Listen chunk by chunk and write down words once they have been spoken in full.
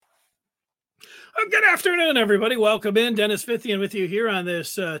Good afternoon, everybody. Welcome in. Dennis Fithian with you here on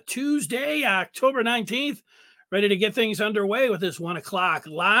this Tuesday, October 19th. Ready to get things underway with this 1 o'clock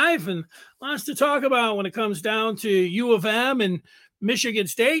live, and lots to talk about when it comes down to U of M and Michigan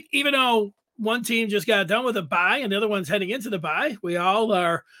State. Even though one team just got done with a bye and the other one's heading into the bye, we all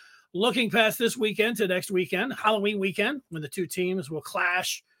are looking past this weekend to next weekend, Halloween weekend, when the two teams will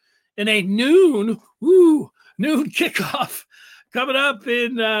clash in a noon kickoff coming up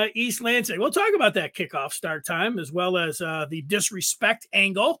in East Lansing. We'll talk about that kickoff start time as well as the disrespect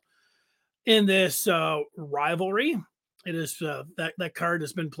angle in this rivalry. It is that card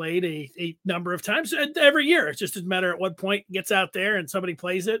has been played a number of times every year. It's just a matter at what point it gets out there and somebody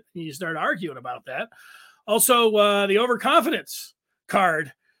plays it and you start arguing about that. Also, the overconfidence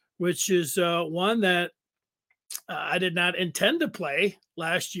card, which is one that I did not intend to play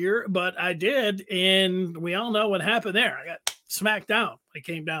last year, but I did. And we all know what happened there. I got smacked down. I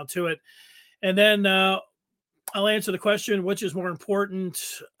came down to it. And then I'll answer the question, which is more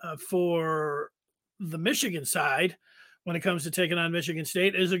important for the Michigan side when it comes to taking on Michigan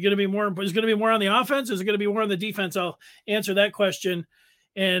State? Is it going to be more? Is it going to be more on the offense? Is it going to be more on the defense? I'll answer that question.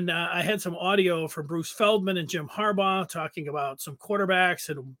 And I had some audio from Bruce Feldman and Jim Harbaugh talking about some quarterbacks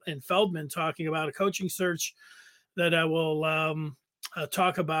and Feldman talking about a coaching search that I will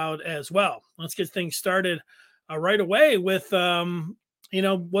talk about as well. Let's get things started right away with,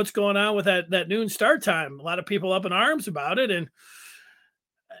 what's going on with that noon start time. A lot of people up in arms about it. And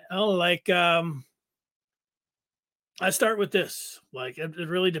I start with this. Like, it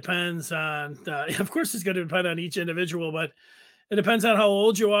really depends on, of course, it's going to depend on each individual, but it depends on how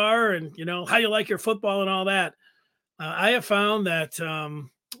old you are and, how you like your football and all that. I have found that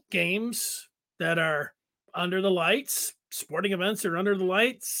games that are under the lights, sporting events are under the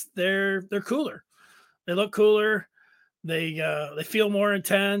lights, they're cooler. They look cooler. They feel more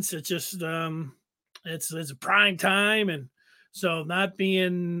intense. It's just it's a prime time, and so not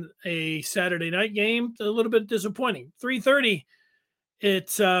being a Saturday night game, a little bit disappointing. 3:30.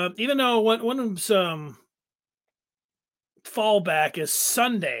 It's even though one of them fallback is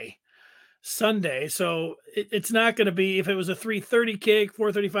Sunday, so it's not going to be, if it was a 3:30 kick,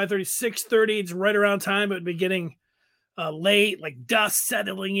 4:30, 5:30, 6:30, it's right around time it would be getting late, like dust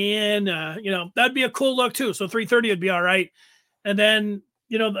settling in. That'd be a cool look too. So 3:30 would be all right. And then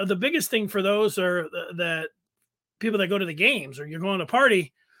the biggest thing for those are that people that go to the games, or you're going to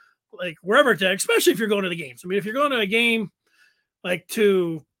party, like wherever it's at, especially if you're going to the games. I mean, if you're going to a game, like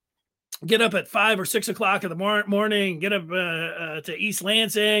to get up at 5 or 6 o'clock in the morning, get up to East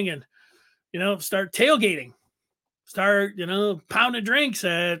Lansing and start tailgating, start pounding drinks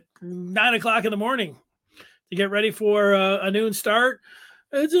at 9 o'clock in the morning to get ready for a noon start.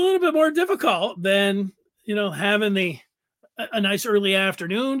 It's a little bit more difficult than having a nice early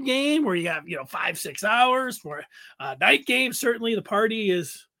afternoon game where you got 5-6 hours for a night game. Certainly the party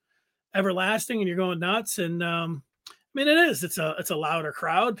is everlasting and you're going nuts. And it is, it's a louder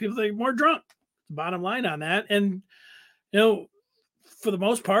crowd. People are more drunk. Bottom line on that. And for the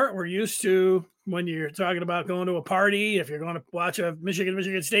most part, we're used to, when you're talking about going to a party, if you're going to watch a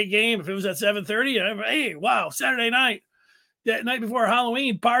Michigan State game, if it was at 7:30, hey, wow, Saturday night, that night before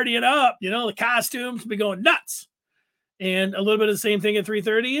Halloween, party it up. The costumes be going nuts. And a little bit of the same thing at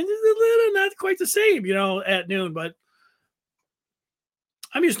 3:30, and a little not quite the same, at noon. But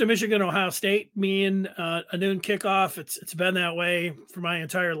I'm used to Michigan, Ohio State being a noon kickoff. It's been that way for my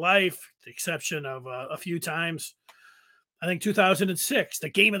entire life, with the exception of a few times. I think 2006, the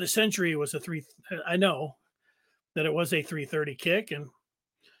game of the century was I know that it was a 3:30 kick. And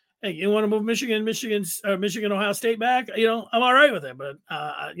hey, you want to move Michigan, Ohio State back? I'm all right with it. But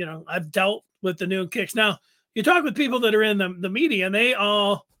I've dealt with the noon kicks. Now, you talk with people that are in the media, and they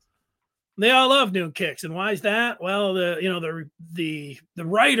all love noon kicks. And why is that? Well, the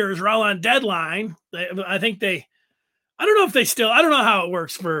writers are all on deadline. I don't know if they still, I don't know how it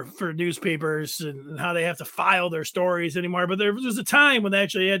works for newspapers and how they have to file their stories anymore, but there was a time when they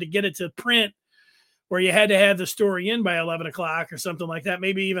actually had to get it to print where you had to have the story in by 11 o'clock or something like that,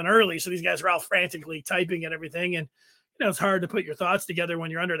 maybe even early. So these guys are all frantically typing and everything. And, it's hard to put your thoughts together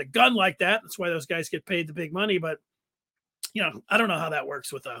when you're under the gun like that. That's why those guys get paid the big money. But, I don't know how that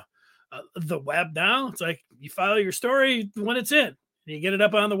works with the web now. It's like you file your story when it's in. You get it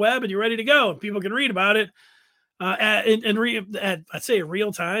up on the web and you're ready to go. People can read about it. I'd say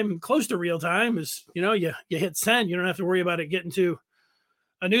real time, close to real time is, you hit send. You don't have to worry about it getting to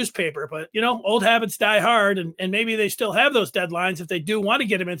a newspaper. But, old habits die hard. And maybe they still have those deadlines if they do want to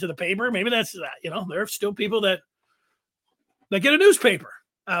get them into the paper. Maybe that's, there are still people that get a newspaper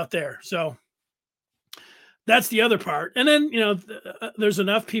out there. So that's the other part. And then, there's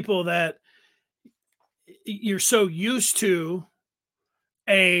enough people that you're so used to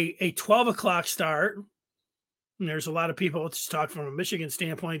a 12 o'clock start. And there's a lot of people, let's talk from a Michigan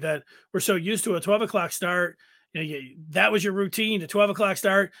standpoint, that we're so used to a 12 o'clock start. That was your routine, the 12 o'clock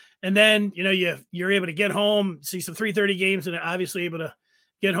start. And then, you're able to get home, see some 3:30 games, and obviously able to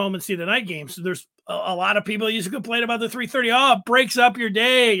get home and see the night games. So there's a lot of people used to complain about the 3:30. Oh, it breaks up your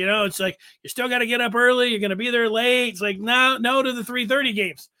day. It's like, you still got to get up early. You're going to be there late. It's like, no to the 3:30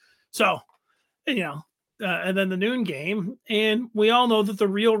 games. So, and then the noon game. And we all know that the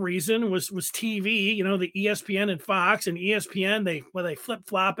real reason was TV, the ESPN and Fox. And ESPN, they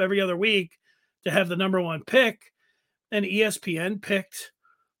flip-flop every other week to have the number one pick. And ESPN picked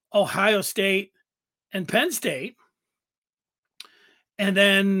Ohio State and Penn State. And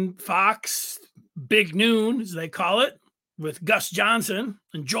then Fox, Big Noon, as they call it, with Gus Johnson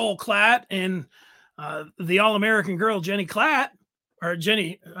and Joel Klatt and the All-American girl, Jenny Taft.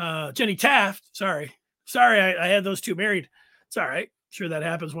 Sorry, I had those two married. It's all right. Sure, that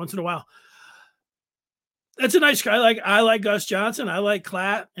happens once in a while. That's a nice guy. I like Gus Johnson. I like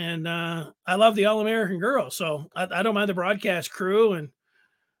Klatt, and I love the All-American girl. So I don't mind the broadcast crew, and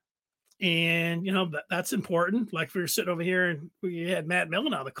that's important. Like, if we were sitting over here and we had Matt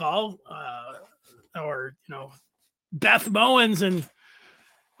Millen on the call, or Beth Mowens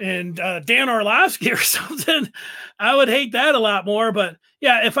and Dan Orlovsky or something, I would hate that a lot more. But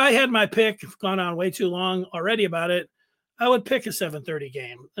yeah, if I had my pick, gone on way too long already about it, I would pick a 7:30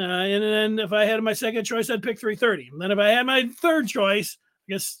 game. And then if I had my second choice, I'd pick 3:30. And then if I had my third choice,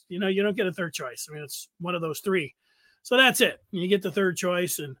 I guess, you don't get a third choice. I mean, it's one of those three. So that's it. You get the third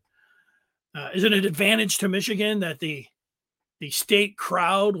choice. And is it an advantage to Michigan that the state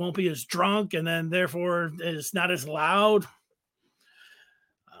crowd won't be as drunk and then therefore is not as loud?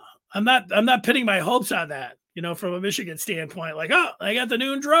 I'm not pitting my hopes on that, from a Michigan standpoint. Like, oh, I got the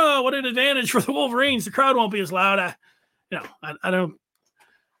noon draw. What an advantage for the Wolverines. The crowd won't be as loud. I don't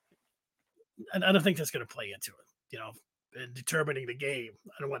think that's going to play into it, in determining the game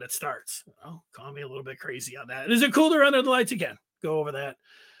and when it starts. Call me a little bit crazy on that. Is it cool to run under the lights again? Go over that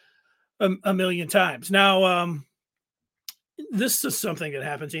a million times. Now, this is something that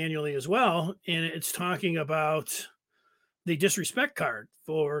happens annually as well, and it's talking about the disrespect card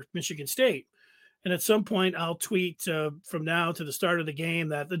for Michigan State. And at some point, I'll tweet from now to the start of the game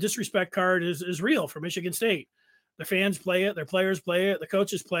that the disrespect card is real for Michigan State. The fans play it, their players play it, the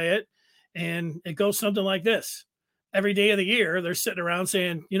coaches play it, and it goes something like this. Every day of the year, they're sitting around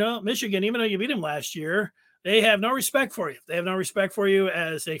saying, Michigan, even though you beat them last year, they have no respect for you. They have no respect for you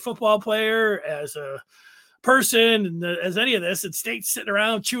as a football player, as a person, as any of this. And State's sitting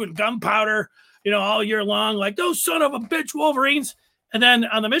around chewing gunpowder, all year long, like, those son of a bitch Wolverines. And then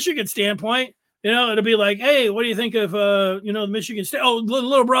on the Michigan standpoint, it'll be like, hey, what do you think of, the Michigan State? Oh,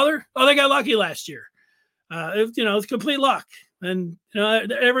 little brother. Oh, they got lucky last year. It's complete luck. And,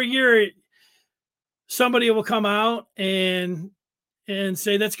 every year somebody will come out and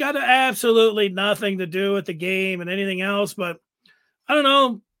say that's got absolutely nothing to do with the game and anything else. But I don't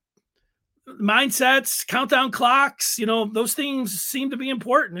know, mindsets, countdown clocks, those things seem to be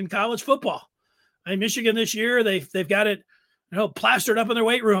important in college football. Michigan this year, they've got it, plastered up in their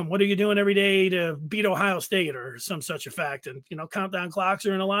weight room. What are you doing every day to beat Ohio State or some such a fact? And, countdown clocks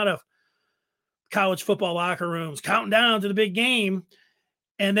are in a lot of college football locker rooms, counting down to the big game.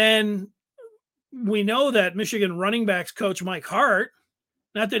 And then we know that Michigan running backs coach Mike Hart,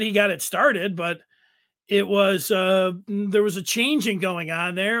 not that he got it started, but it was, there was a changing going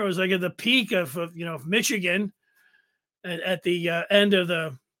on there. It was like at the peak of Michigan at the end of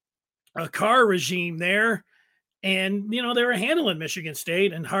the Carr regime there. And, they were handling Michigan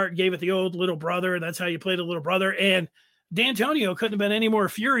State, and Hart gave it the old little brother. That's how you played a little brother. And D'Antonio couldn't have been any more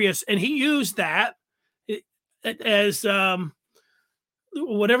furious. And he used that as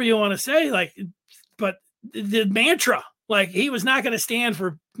whatever you want to say, but the mantra, he was not going to stand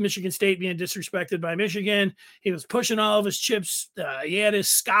for Michigan State being disrespected by Michigan. He was pushing all of his chips. He had his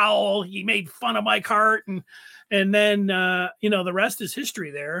scowl. He made fun of Mike Hart. And then, the rest is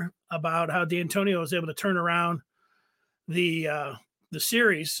history there about how D'Antonio was able to turn around the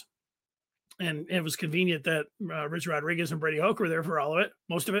series. And it was convenient that Rich Rodriguez and Brady Hoke were there for all of it,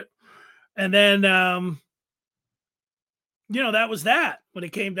 most of it. And then, that was that when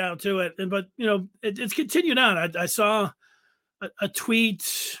it came down to it. But it's continued on. I saw a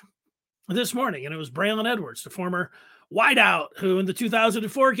tweet this morning, and it was Braylon Edwards, the former wideout who in the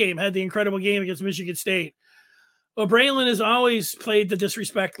 2004 game had the incredible game against Michigan State. Well, Braylon has always played the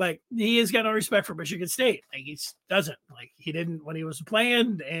disrespect. He has got no respect for Michigan State. He doesn't. He didn't when he was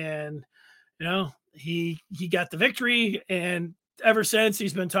playing, and he got the victory. And ever since,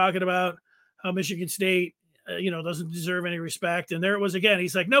 he's been talking about how Michigan State doesn't deserve any respect. And there it was again.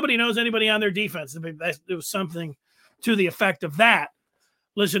 He's like, nobody knows anybody on their defense. It was something to the effect of that,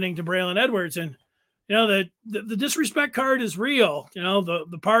 listening to Braylon Edwards. And, the disrespect card is real.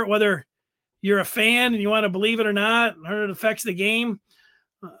 The part, whether you're a fan and you want to believe it or not, or it affects the game,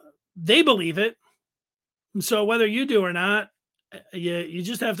 they believe it. And so whether you do or not, you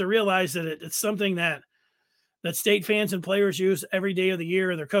just have to realize that it's something that State fans and players use every day of the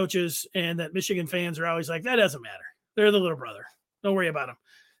year, their coaches, and that Michigan fans are always like, that doesn't matter. They're the little brother. Don't worry about them.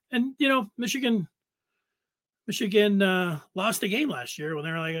 And, Michigan lost a game last year when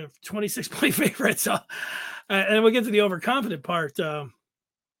they were like a 26-point favorite. So, and we'll get to the overconfident part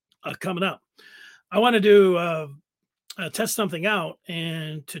coming up. I want to do test something out,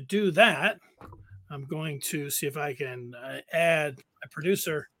 and to do that, I'm going to see if I can add a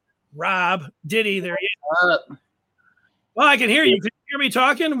producer, Rob Diddy. There he is. Well, I can hear you. Can you hear me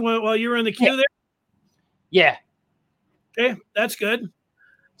talking while you were in the queue there? Yeah. Okay, that's good.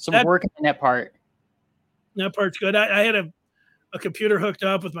 So we're working on that part. That part's good. I had a computer hooked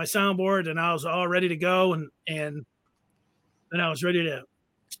up with my soundboard, and I was all ready to go, and then I was ready to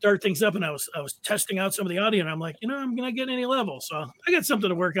start things up, and I was testing out some of the audio, and I'm like, I'm gonna get any level, so I got something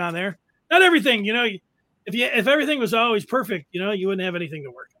to work on there. Not everything, if everything was always perfect, you wouldn't have anything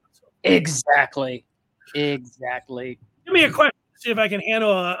to work on. So. Exactly. Give me a question. See if I can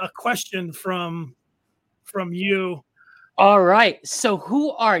handle a question from you. All right. So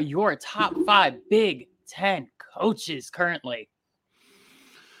who are your top 5 Big Ten coaches currently?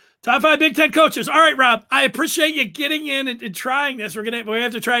 Top 5 Big Ten coaches. All right, Rob. I appreciate you getting in and trying this. We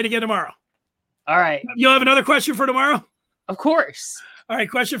have to try it again tomorrow. All right. You'll have another question for tomorrow? Of course. All right,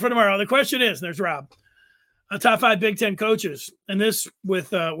 question for tomorrow. The question is, there's Rob. Top 5 Big Ten coaches. And this with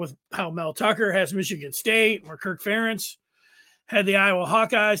how Mel Tucker has Michigan State, or Kirk Ferentz had the Iowa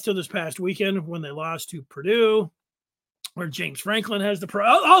Hawkeyes till this past weekend when they lost to Purdue, where James Franklin has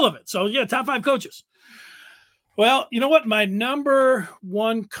all of it. So, yeah, top 5 coaches. Well, you know what? My number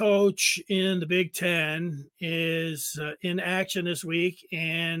 1 coach in the Big Ten is in action this week,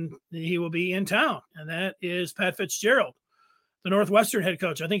 and he will be in town, and that is Pat Fitzgerald, the Northwestern head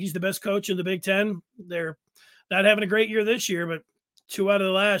coach. I think he's the best coach in the Big Ten. They're not having a great year this year, but 2 out of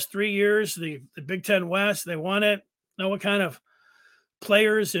the last 3 years, the Big Ten West, they won it. Know what kind of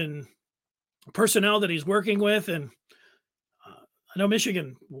players and personnel that he's working with, and I know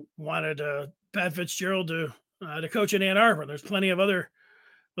Michigan wanted Pat Fitzgerald to coach in Ann Arbor. There's plenty of other,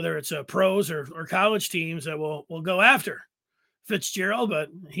 whether it's pros or college teams that will go after Fitzgerald, but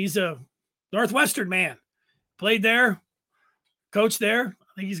he's a Northwestern man. Played there, coached there.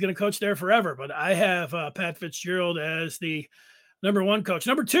 I think he's going to coach there forever, but I have Pat Fitzgerald as the number 1 coach.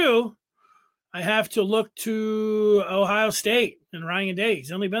 Number 2, I have to look to Ohio State and Ryan Day.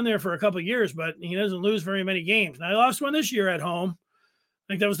 He's only been there for a couple of years, but he doesn't lose very many games. Now, he lost one this year at home.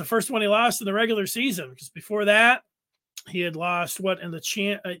 I think that was the first one he lost in the regular season, because before that, he had lost in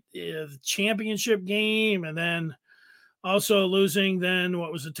the championship game, and then also losing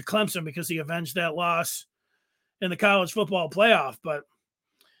to Clemson, because he avenged that loss in the college football playoff. But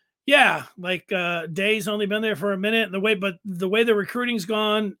yeah, Day's only been there for a minute, and the way the recruiting's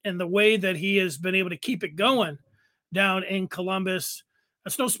gone and the way that he has been able to keep it going down in Columbus,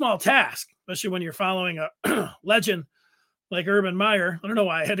 that's no small task, especially when you're following a legend like Urban Meyer. I don't know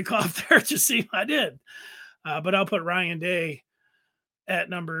why I had to cough there. Just see I did. But I'll put Ryan Day at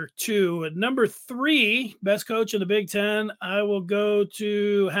number 2. At number 3, best coach in the Big Ten, I will go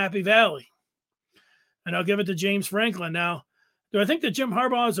to Happy Valley. And I'll give it to James Franklin. Now, do I think that Jim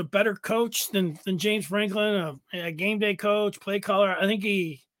Harbaugh is a better coach than James Franklin, a game day coach, play caller? I think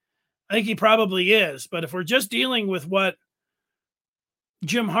he probably is. But if we're just dealing with what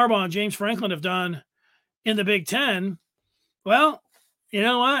Jim Harbaugh and James Franklin have done in the Big Ten, well, you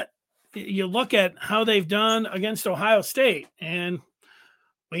know what? You look at how they've done against Ohio State, and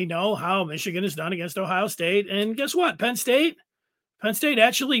we know how Michigan has done against Ohio State. And guess what? Penn State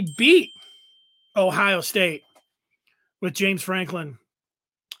actually beat Ohio State with James Franklin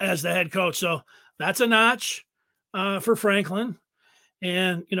as the head coach. So that's a notch for Franklin.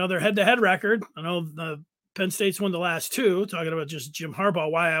 And, their head-to-head record, I know the Penn State's won the last 2, talking about just Jim Harbaugh,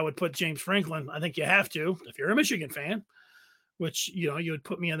 why I would put James Franklin. I think you have to, if you're a Michigan fan, which, you would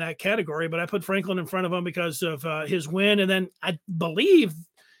put me in that category, but I put Franklin in front of him because of his win. And then I believe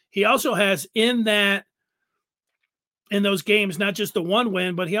he also has in those games, not just the one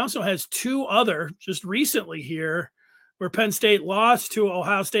win, but he also has 2 other just recently here where Penn State lost to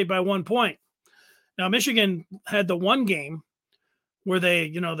Ohio State by 1 point. Now, Michigan had the one game where they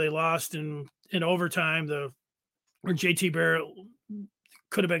lost in overtime, where JT Barrett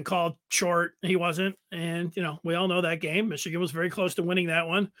could have been called short. He wasn't. And, we all know that game. Michigan was very close to winning that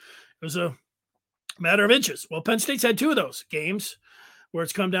one. It was a matter of inches. Well, Penn State's had 2 of those games where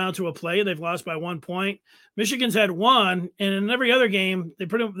it's come down to a play. They've lost by 1 point. Michigan's had 1, and in every other game, they've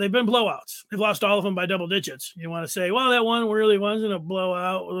been blowouts. They've lost all of them by double digits. You want to say, well, that one really wasn't a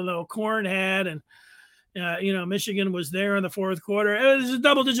blowout. Corn had, and Michigan was there in the fourth quarter. It was a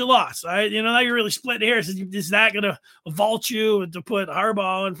double-digit loss. Now you're really splitting hairs. Is that going to vault you to put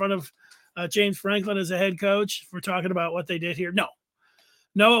Harbaugh in front of James Franklin as a head coach? If we're talking about what they did here, no,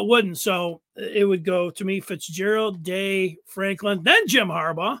 it wouldn't. So it would go to me, Fitzgerald, Day, Franklin, then Jim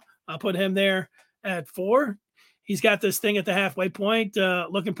Harbaugh. I'll put him there at 4. He's got this thing at the halfway point,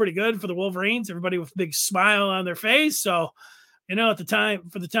 looking pretty good for the Wolverines. Everybody with a big smile on their face. So, for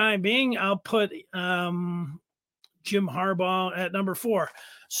the time being, I'll put Jim Harbaugh at number 4.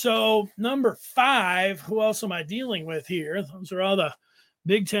 So number 5, who else am I dealing with here? Those are all the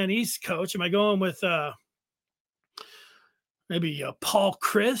Big Ten East coach. Am I going with maybe Paul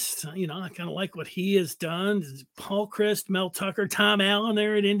Chryst? I kind of like what he has done. Paul Chryst, Mel Tucker, Tom Allen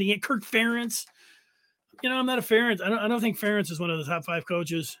there at Indiana, Kirk Ferentz. I'm not a Ferentz. I don't think Ferentz is one of the top 5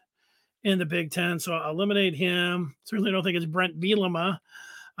 coaches in the Big Ten, so I'll eliminate him. Certainly don't think it's Brent Bielema.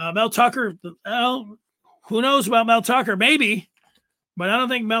 Mel Tucker, well, who knows about Mel Tucker? Maybe, but I don't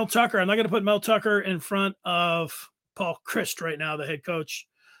think Mel Tucker. I'm not going to put Mel Tucker in front of Paul Chryst right now, the head coach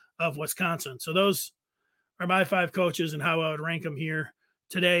of Wisconsin. So those are my 5 coaches and how I would rank them here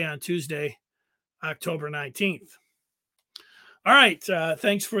today on Tuesday, October 19th. All right.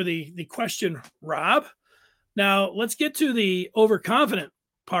 Thanks for the question, Rob. Now let's get to the overconfident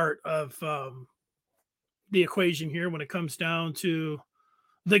part of the equation here when it comes down to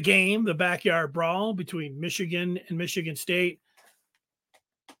the game, the backyard brawl between Michigan and Michigan State.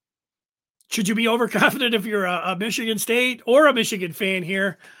 Should you be overconfident if you're a Michigan State or a Michigan fan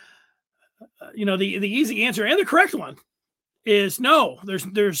here? The easy answer and the correct one is no.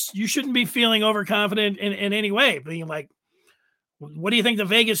 You shouldn't be feeling overconfident in any way. Being like, what do you think the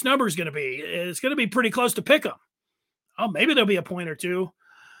Vegas number is going to be? It's going to be pretty close to pick 'em. Oh, maybe there'll be a point or 2.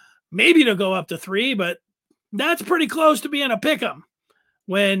 Maybe it'll go up to 3, but that's pretty close to being a pick 'em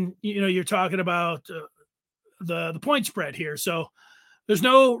when you're talking about the point spread here. So there's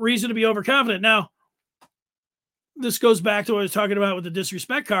no reason to be overconfident. Now, this goes back to what I was talking about with the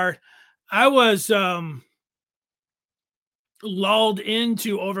disrespect card. I was lulled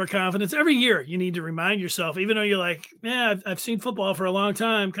into overconfidence. Every year you need to remind yourself, even though you're like, yeah, I've seen football for a long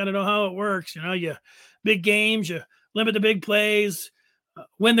time, kind of know how it works. You big games, you limit the big plays,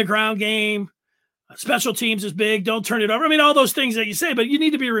 win the ground game, special teams is big, don't turn it over. I mean, all those things that you say, but you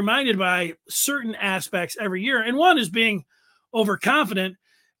need to be reminded by certain aspects every year. And one is being overconfident.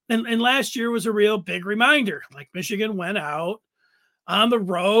 And last year was a real big reminder. Like Michigan went out on the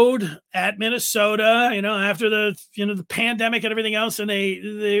road at Minnesota, after the pandemic and everything else. And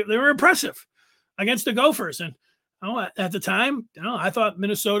they were impressive against the Gophers. And at the time, I thought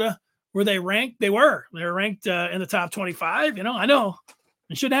Minnesota, were they ranked? They were ranked in the top 25. I know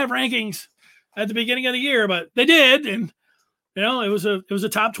they shouldn't have rankings at the beginning of the year, but they did. And, it was a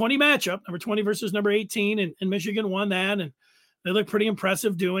top 20 matchup, number 20 versus number 18. And Michigan won that. And they looked pretty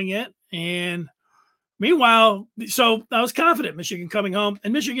impressive doing it. And meanwhile, so I was confident Michigan coming home,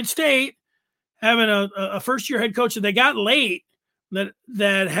 and Michigan State having a first-year head coach that they got late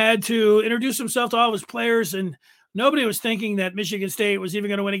that had to introduce himself to all of his players, and nobody was thinking that Michigan State was even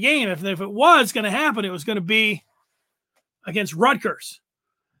going to win a game. If it was going to happen, it was going to be against Rutgers.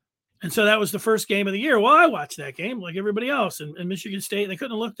 And so that was the first game of the year. Well, I watched that game like everybody else, and Michigan State, they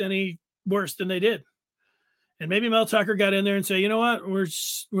couldn't have looked any worse than they did. And maybe Mel Tucker got in there and said, you know what,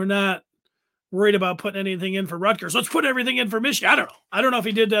 we're not worried about putting anything in for Rutgers. Let's put everything in for Michigan. I don't know. I don't know if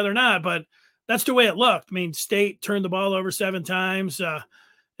he did that or not, but that's the way it looked. I mean, State turned the ball over 7 times.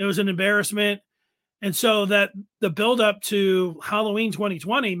 It was an embarrassment. And so that the buildup to Halloween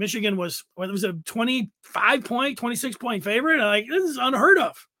 2020, Michigan was a 25-point, 26-point favorite. Like, this is unheard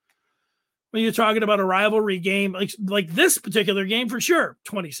of when you're talking about a rivalry game like this particular game, for sure,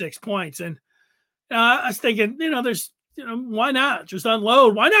 26 points. And I was thinking, there's, why not just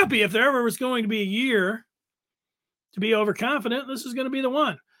unload? Why not be, if there ever was going to be a year to be overconfident, this is going to be the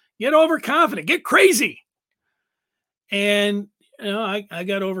one. Get overconfident, get crazy. And, I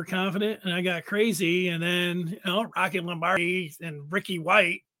got overconfident and I got crazy. And then, Rocket Lombardi and Ricky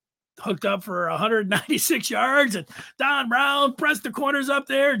White hooked up for 196 yards, and Don Brown pressed the corners up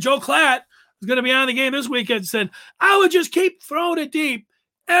there. Joe Klatt was going to be on the game this weekend, said, I would just keep throwing it deep.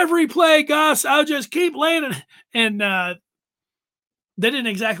 Every play, Gus, I'll just keep laying it. And they didn't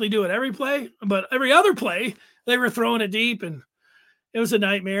exactly do it every play, but every other play, they were throwing it deep. And it was a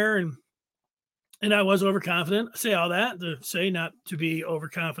nightmare, and I was overconfident. I say all that to say not to be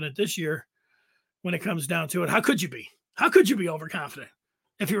overconfident this year when it comes down to it. How could you be? How could you be overconfident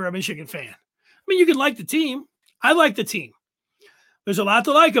if you're a Michigan fan? I mean, you can like the team. I like the team. There's a lot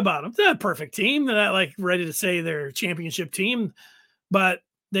to like about them. They're not a perfect team. They're not like ready to say they're a championship team, but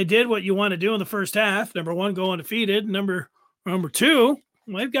they did what you want to do in the first half. Number one, go undefeated. Number two,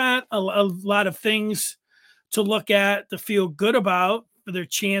 they've got a lot of things to look at, to feel good about for their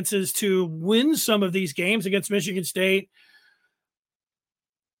chances to win some of these games against Michigan State,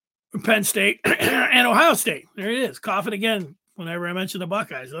 Penn State, and Ohio State. There it is, coughing again whenever I mention the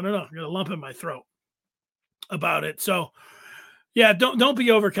Buckeyes. I don't know, I got a lump in my throat about it. So, yeah, don't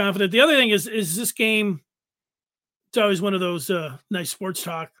be overconfident. The other thing is this game. It's always one of those nice sports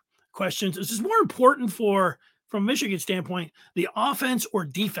talk questions. Is this more important from Michigan standpoint, the offense or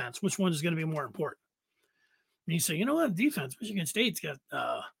defense? Which one is going to be more important? And you say, you know what, defense. Michigan State's got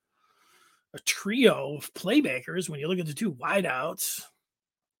a trio of playmakers. When you look at the two wideouts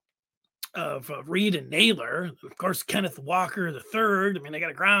of Reed and Naylor, of course, Kenneth Walker the third. I mean, they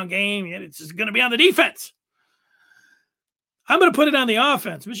got a ground game. It's going to be on the defense. I'm going to put it on the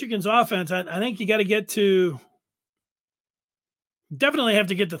offense. Michigan's offense. I think you got to get to. Definitely have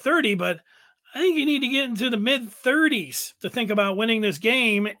to get to 30, but I think you need to get into the mid 30s to think about winning this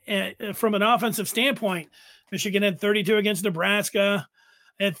game from an offensive standpoint. Michigan had 32 against Nebraska,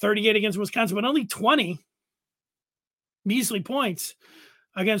 had 38 against Wisconsin, but only 20 measly points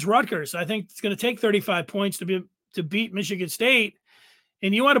against Rutgers. I think it's going to take 35 points to beat Michigan State.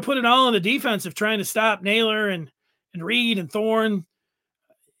 And you want to put it all on the defense of trying to stop Naylor and Reed and Thorne.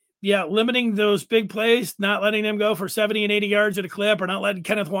 Yeah, limiting those big plays, not letting them go for 70 and 80 yards at a clip, or not letting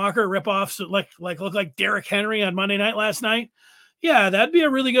Kenneth Walker rip off look like Derrick Henry on Monday night last night. Yeah, that'd be a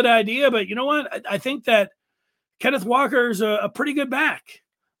really good idea. But you know what? I think that Kenneth Walker is a pretty good back.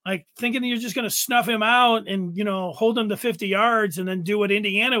 Like thinking you're just going to snuff him out and, hold him to 50 yards and then do what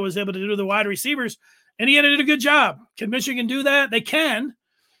Indiana was able to do to the wide receivers. Indiana did a good job. Can Michigan do that? They can.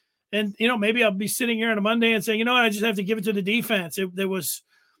 And, maybe I'll be sitting here on a Monday and saying, you know what, I just have to give it to the defense.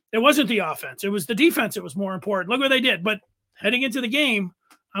 It wasn't the offense. It was the defense that was more important. Look what they did. But heading into the game,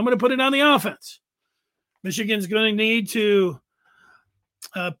 I'm going to put it on the offense. Michigan's going to need to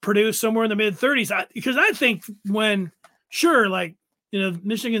produce somewhere in the mid-30s. Because I think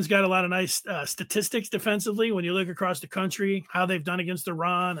Michigan's got a lot of nice statistics defensively when you look across the country, how they've done against the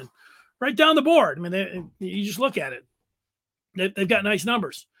run and right down the board. I mean, you just look at it. They've got nice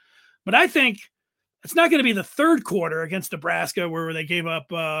numbers. But I think it's not going to be the third quarter against Nebraska where they gave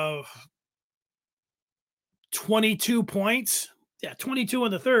up 22 points. Yeah, 22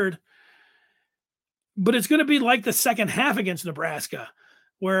 in the third. But it's going to be like the second half against Nebraska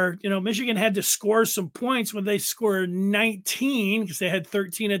where, Michigan had to score some points when they scored 19 because they had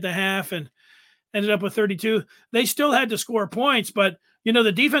 13 at the half and ended up with 32. They still had to score points, but,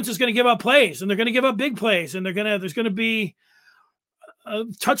 the defense is going to give up plays and they're going to give up big plays and there's going to be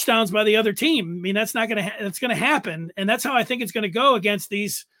touchdowns by the other team. I mean, that's going to happen. And that's how I think it's going to go against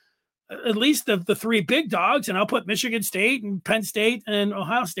these, at least the three big dogs. And I'll put Michigan State and Penn State and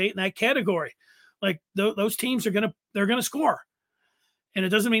Ohio State in that category. Like those teams they're going to score. And it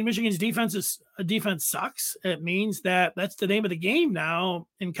doesn't mean Michigan's defense sucks. It means that's the name of the game now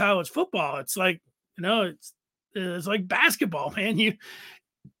in college football. It's like, it's like basketball, man. You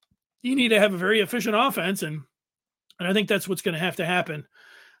need to have a very efficient offense. And I think that's what's going to happen.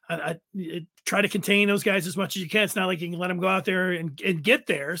 I try to contain those guys as much as you can. It's not like you can let them go out there and get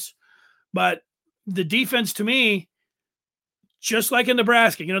theirs. But the defense, to me, just like in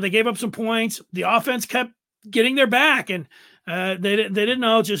Nebraska, they gave up some points. The offense kept getting their back, and they didn't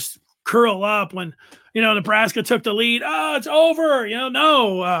all just curl up when Nebraska took the lead. Oh, it's over.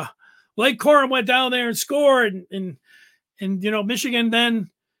 No. Blake Corum went down there and scored, and Michigan then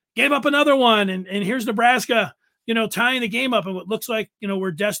gave up another one, and here's Nebraska. Tying the game up, and what looks like,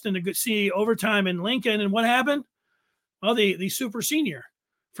 we're destined to see overtime in Lincoln. And what happened? Well, the super senior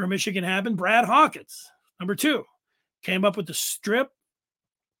for Michigan happened. Brad Hawkins, number 2, came up with the strip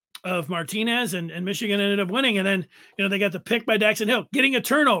of Martinez, and Michigan ended up winning. And then, they got the pick by Daxton Hill, getting a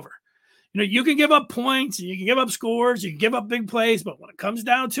turnover. You can give up points, you can give up scores, you can give up big plays, but when it comes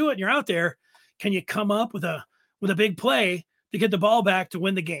down to it and you're out there, can you come up with a big play to get the ball back to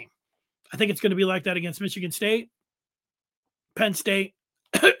win the game? I think it's going to be like that against Michigan State, Penn State,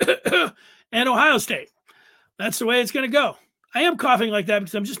 and Ohio State. That's the way it's going to go. I am coughing like that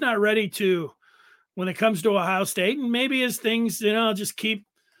because I'm just not ready to, when it comes to Ohio State, and maybe as things, just keep,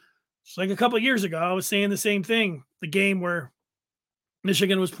 it's like a couple of years ago, I was saying the same thing, the game where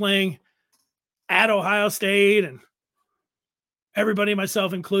Michigan was playing at Ohio State and everybody,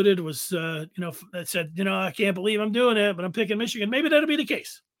 myself included, was, that said, I can't believe I'm doing it, but I'm picking Michigan. Maybe that'll be the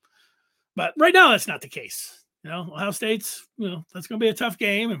case. But right now, that's not the case. Ohio State's, that's going to be a tough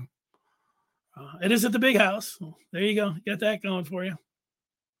game. And it is at the Big House. Well, there you go. Get that going for you.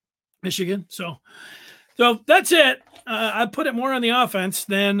 Michigan. So that's it. I put it more on the offense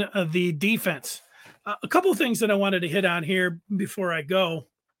than the defense. A couple of things that I wanted to hit on here before I go.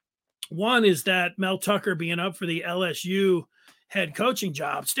 One is that Mel Tucker being up for the LSU head coaching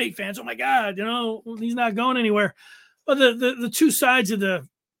job. State fans, oh my God, he's not going anywhere. Well, the two sides of the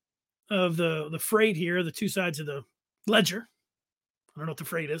freight here, the two sides of the ledger, I don't know what the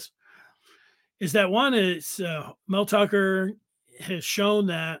freight is that one is Mel Tucker has shown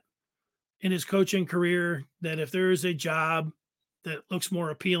that in his coaching career that if there is a job that looks more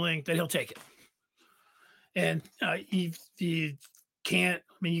appealing, that he'll take it. And you can't,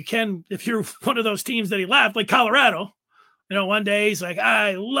 you can, if you're one of those teams that he left, like Colorado, one day he's like,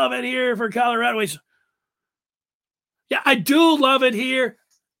 I love it here for Colorado. Yeah, I do love it here.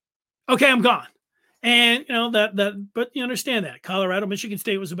 Okay, I'm gone. And, but you understand that. Colorado, Michigan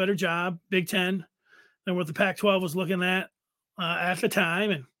State was a better job, Big Ten, than what the Pac-12 was looking at the time.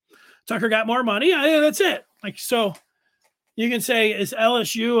 And Tucker got more money. That's it. So you can say, is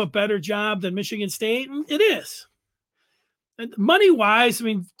LSU a better job than Michigan State? And it is. And money-wise,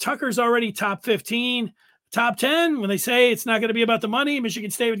 Tucker's already top 15, top 10. When they say it's not going to be about the money,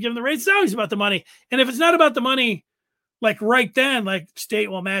 Michigan State would give them the raise. It's always about the money. And if it's not about the money, right then, State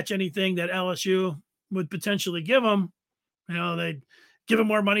will match anything that LSU would potentially give him. They'd give him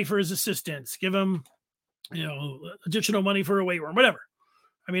more money for his assistants, give him, additional money for a weight room, whatever.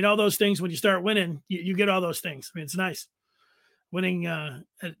 All those things, when you start winning, you get all those things. It's nice. Winning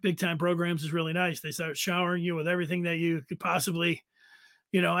at big time programs is really nice. They start showering you with everything that you could possibly,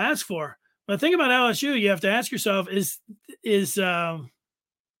 ask for. But the thing about LSU, you have to ask yourself, is it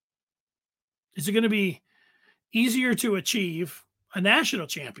going to be easier to achieve a national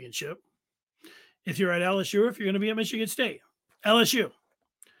championship if you're at LSU or if you're going to be at Michigan State? LSU.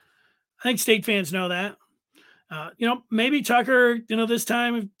 I think State fans know that. Maybe Tucker, this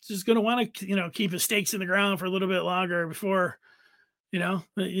time is going to want to, keep his stakes in the ground for a little bit longer before,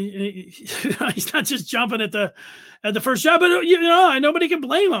 he's not just jumping at the first job, but nobody can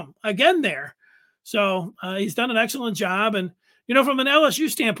blame him again there. So he's done an excellent job. And, from an LSU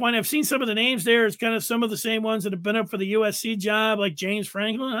standpoint, I've seen some of the names there. It's kind of some of the same ones that have been up for the USC job, like James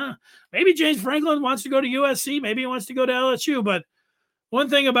Franklin. Maybe James Franklin wants to go to USC. Maybe he wants to go to LSU. But one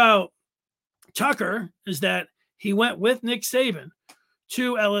thing about Tucker is that he went with Nick Saban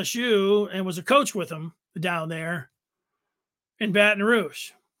to LSU and was a coach with him down there in Baton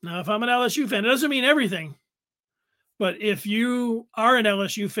Rouge. Now, if I'm an LSU fan, it doesn't mean everything. But if you are an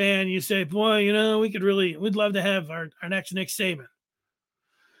LSU fan, you say, boy, we'd love to have our next Nick Saban.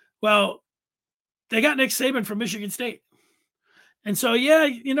 Well, they got Nick Saban from Michigan State. And so,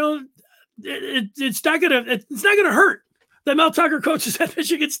 it's not gonna hurt that Mel Tucker coaches at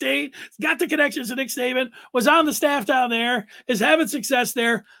Michigan State, got the connections to Nick Saban, was on the staff down there, is having success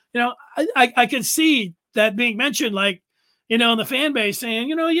there. I can see that being mentioned, in the fan base saying,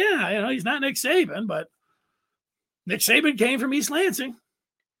 he's not Nick Saban, but Nick Saban came from East Lansing,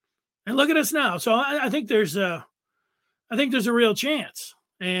 and look at us now. So I think there's a real chance.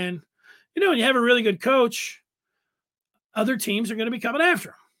 And, when you have a really good coach, other teams are going to be coming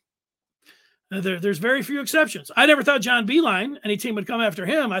after him. There's very few exceptions. I never thought John Beilein, any team would come after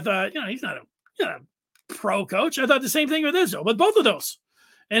him. I thought, he's not a pro coach. I thought the same thing with Izzo, but both of those.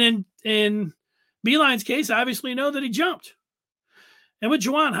 And in Beilein's case, obviously know that he jumped. And with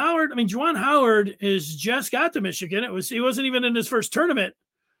Juwan Howard, Juwan Howard is just got to Michigan. He wasn't even in his first tournament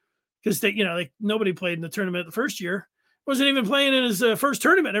because nobody played in the tournament the first year. Wasn't even playing in his first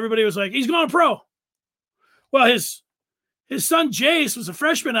tournament. Everybody was like, he's going pro. Well, his son Jace was a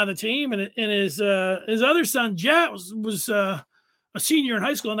freshman on the team, and his other son Jet was a senior in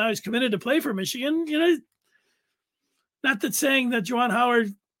high school, and now he's committed to play for Michigan. Not that saying that Juwan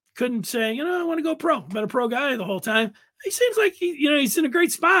Howard couldn't say, I want to go pro. Been a pro guy the whole time. He seems like he's in a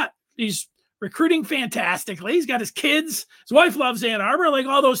great spot. He's recruiting fantastically. He's got his kids. His wife loves Ann Arbor.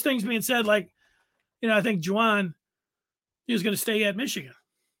 All those things being said, I think Juwan, he was going to stay at Michigan.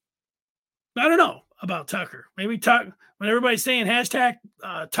 I don't know about Tucker. Maybe when everybody's saying hashtag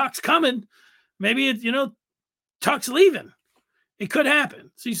Tuck's coming, maybe Tuck's leaving. It could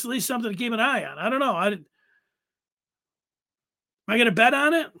happen. So it's at least something to keep an eye on. I don't know. Am I going to bet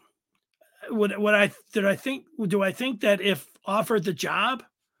on it? Do I think that if offered the job,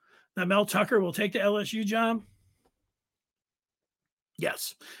 that Mel Tucker will take the LSU job?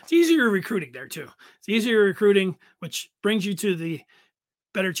 Yes. It's easier recruiting there too. It's easier recruiting, which brings you to the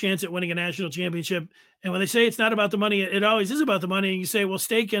better chance at winning a national championship. And when they say it's not about the money, it always is about the money. And you say, well,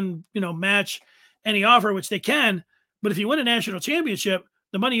 State can, match any offer, which they can. But if you win a national championship,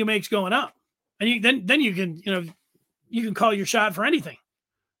 the money you make is going up. And then you can, you can call your shot for anything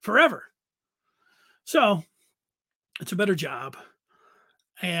forever. So it's a better job.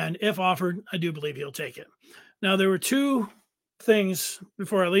 And if offered, I do believe he'll take it. Now, there were two things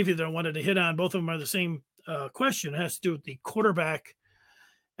before I leave you that I wanted to hit on. Both of them are the same question. It has to do with the quarterback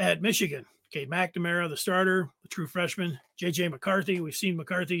at Michigan. Cade McNamara, the starter, the true freshman. J.J. McCarthy. We've seen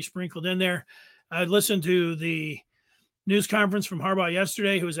McCarthy sprinkled in there. I listened to the news conference from Harbaugh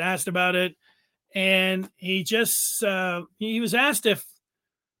yesterday, who was asked about it. And he just, he was asked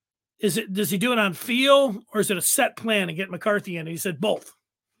does he do it on feel or is it a set plan and get McCarthy in? And he said both.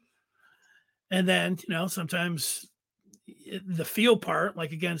 And then, sometimes the feel part,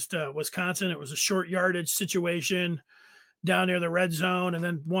 like against Wisconsin, it was a short yardage situation down near the red zone, and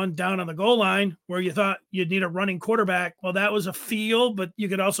then one down on the goal line where you thought you'd need a running quarterback. Well, that was a feel, but you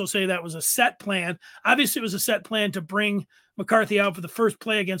could also say that was a set plan. Obviously, it was a set plan to bring McCarthy out for the first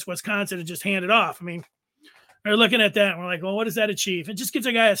play against Wisconsin and just hand it off. I mean, we're looking at that and we're like, well, what does that achieve? It just gives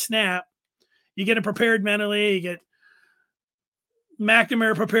a guy a snap. You get him prepared mentally. You get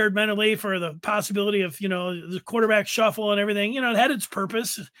McNamara prepared mentally for the possibility of, the quarterback shuffle and everything. It had its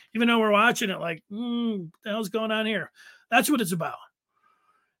purpose, even though we're watching it like, the hell's going on here? That's what it's about.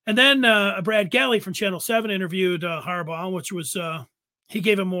 And then Brad Galley from Channel 7 interviewed Harbaugh, which was, he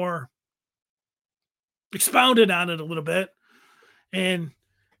gave him more, expounded on it a little bit. And,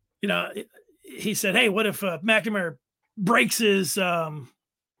 he said, hey, what if McNamara breaks his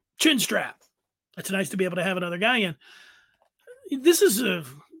chin strap? It's nice to be able to have another guy in. This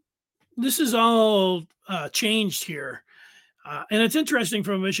is all changed here. And it's interesting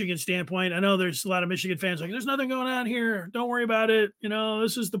from a Michigan standpoint. I know there's a lot of Michigan fans like, there's nothing going on here. Don't worry about it.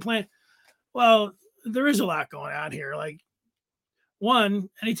 This is the plan. Well, there is a lot going on here. Like, one,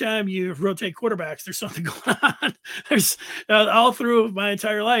 anytime you rotate quarterbacks, there's something going on. There's all through my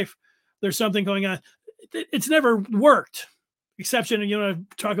entire life, there's something going on. It's never worked, exception,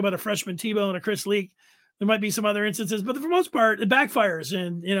 talk about a freshman Tebow and a Chris Leak. There might be some other instances, but for the most part, it backfires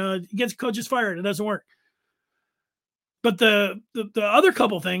and, it gets coaches fired. It doesn't work. But the other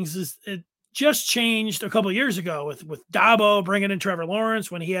couple things is it just changed a couple of years ago with Dabo bringing in Trevor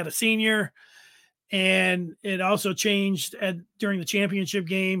Lawrence when he had a senior. And it also changed during the championship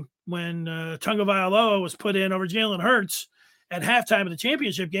game when Tunga Vailoa was put in over Jalen Hurts at halftime of the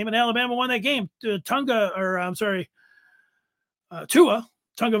championship game, and Alabama won that game. Tua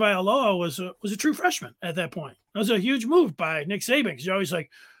Tagovailoa was a true freshman at that point. That was a huge move by Nick Saban because you're always like,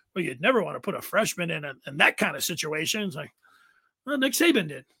 well, you'd never want to put a freshman in that kind of situation. It's like, well, Nick Saban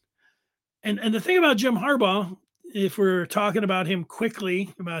did. And the thing about Jim Harbaugh, if we're talking about him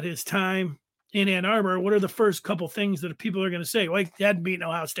quickly, about his time in Ann Arbor, what are the first couple things that people are going to say? Well, he hadn't beaten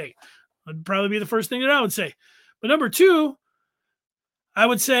Ohio State. That'd probably be the first thing that I would say. But number two, I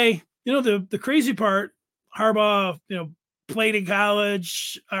would say, the crazy part, Harbaugh, played in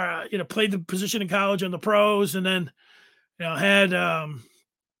college, played the position in college on the pros, and then, had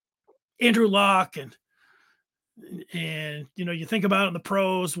Andrew Luck and you think about it in the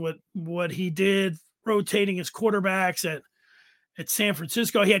pros, what he did rotating his quarterbacks at San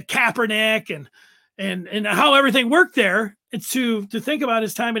Francisco. He had Kaepernick and how everything worked there. It's to think about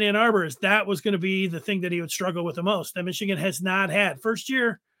his time in Ann Arbor is that was going to be the thing that he would struggle with the most. That Michigan has not had. First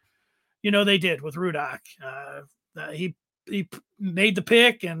year, they did with Rudock. He made the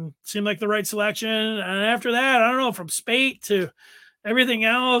pick and seemed like the right selection. And after that, I don't know, from Spate to everything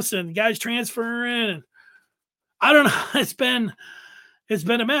else and guys transferring, and I don't know. It's been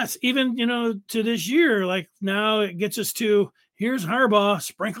a mess. Even, to this year, like now it gets us to here's Harbaugh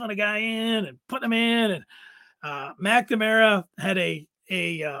sprinkling a guy in and putting him in. And McNamara had a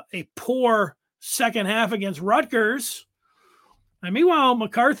poor second half against Rutgers. And meanwhile,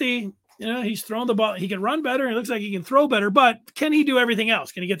 McCarthy, he's thrown the ball. He can run better. It looks like he can throw better, but can he do everything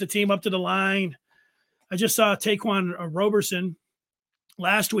else? Can he get the team up to the line? I just saw Taquan Roberson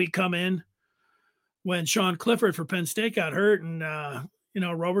last week come in when Sean Clifford for Penn State got hurt, and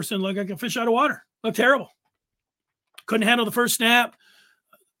Roberson looked like a fish out of water. Looked terrible. Couldn't handle the first snap.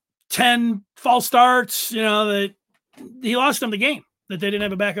 10 false starts. That he lost them the game. That they didn't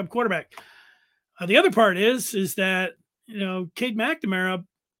have a backup quarterback. The other part is that Cade McNamara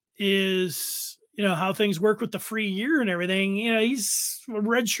is how things work with the free year and everything. He's a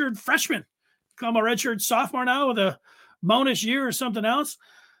redshirt freshman. Call him a redshirt sophomore now with a bonus year or something else.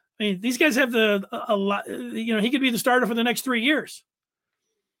 I mean, these guys have a lot. He could be the starter for the next 3 years.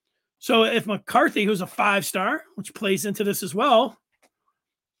 So if McCarthy, who's a 5-star, which plays into this as well,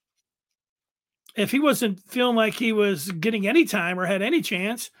 if he wasn't feeling like he was getting any time or had any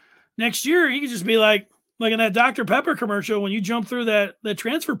chance, next year he could just be like in that Dr. Pepper commercial when you jump through that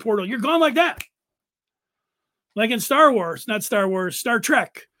transfer portal, you're gone like that. Like in Star Wars, not Star Wars, Star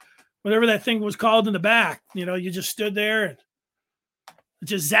Trek, whatever that thing was called in the back. You know, you just stood there and it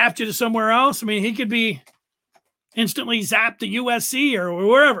just zapped you to somewhere else. I mean, he could be instantly zapped to USC or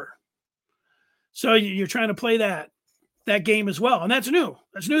wherever. So you're trying to play that game as well. And that's new.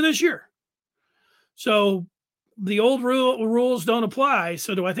 That's new this year. So the old rules don't apply.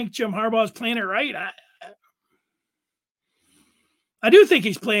 So do I think Jim Harbaugh is playing it right? I do think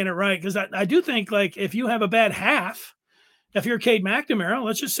he's playing it right because I do think, like, if you have a bad half, if you're Cade McNamara,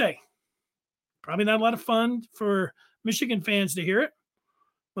 let's just say, probably not a lot of fun for Michigan fans to hear it,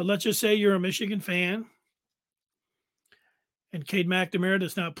 but let's just say you're a Michigan fan and Cade McNamara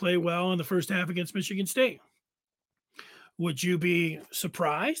does not play well in the first half against Michigan State. Would you be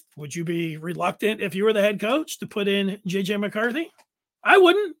surprised? Would you be reluctant if you were the head coach to put in J.J. McCarthy? I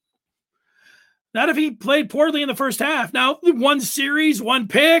wouldn't. Not if he played poorly in the first half. Now, one series, one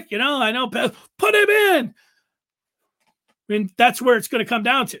pick, I know, put him in. I mean, that's where it's going to come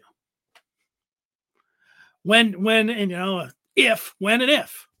down to. When, and if, when, and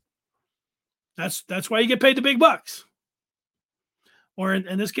if. That's why you get paid the big bucks. Or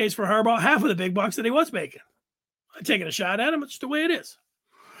in this case for Harbaugh, half of the big bucks that he was making. I'm taking a shot at him. It's the way it is.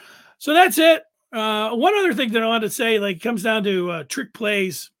 So that's it. One other thing that I wanted to say, like, comes down to trick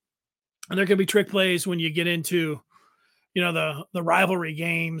plays. And there can be trick plays when you get into, the rivalry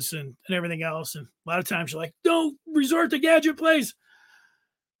games and everything else. And a lot of times you're like, don't resort to gadget plays.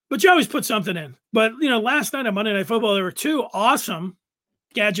 But you always put something in. But, last night on Monday Night Football, there were 2 awesome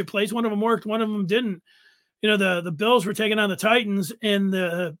gadget plays. One of them worked. One of them didn't. The Bills were taking on the Titans. And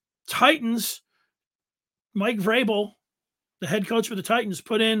the Titans, Mike Vrabel, the head coach for the Titans,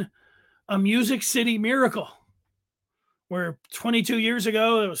 put in a Music City Miracle. Where 22 years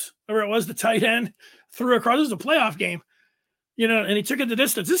ago, it was the tight end threw across. This was a playoff game, and he took it the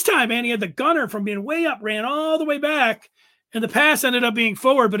distance. This time, man, he had the gunner from being way up, ran all the way back, and the pass ended up being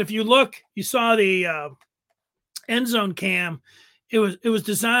forward. But if you look, you saw the end zone cam. It was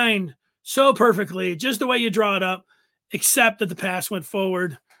designed so perfectly, just the way you draw it up, except that the pass went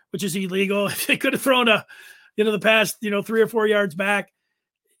forward, which is illegal. If they could have thrown the pass, 3 or 4 yards back,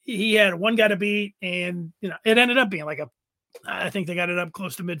 he had one guy to beat, and it ended up being like I think they got it up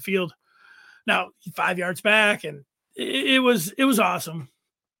close to midfield. Now 5 yards back, and it was awesome.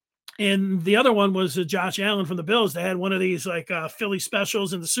 And the other one was Josh Allen from the Bills. They had one of these like Philly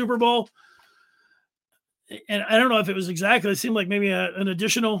specials in the Super Bowl, and I don't know if it was exactly. It seemed like maybe an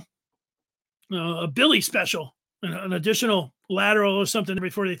additional a Billy special, an additional lateral or something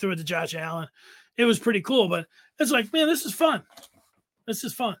before they threw it to Josh Allen. It was pretty cool, but it's like, man, this is fun. This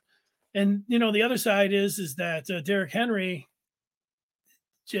is fun. And, the other side is that Derrick Henry,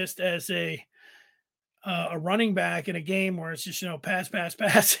 just as a running back in a game where it's just,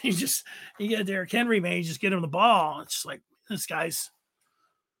 pass. You get Derrick Henry, man, you just get him the ball. It's like, this guy's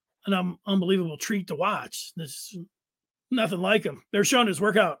an unbelievable treat to watch. There's nothing like him. They're showing his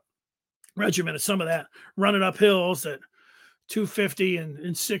workout regimen of some of that, running up hills at 250 and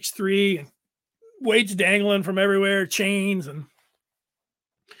 6'3", and weights dangling from everywhere, chains, and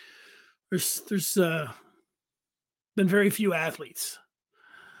There's been very few athletes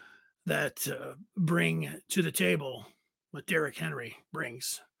that bring to the table what Derrick Henry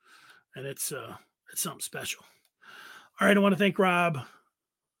brings, and it's something special. All right, I want to thank Rob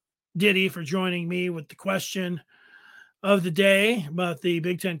Diddy for joining me with the question of the day about the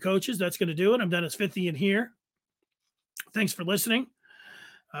Big Ten coaches. That's going to do it. I'm Dennis Fithian here. Thanks for listening.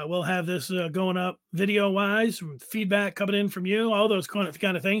 We'll have this going up video-wise, feedback coming in from you, all those kind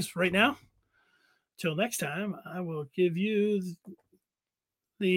of things right now. Till next time, I will give you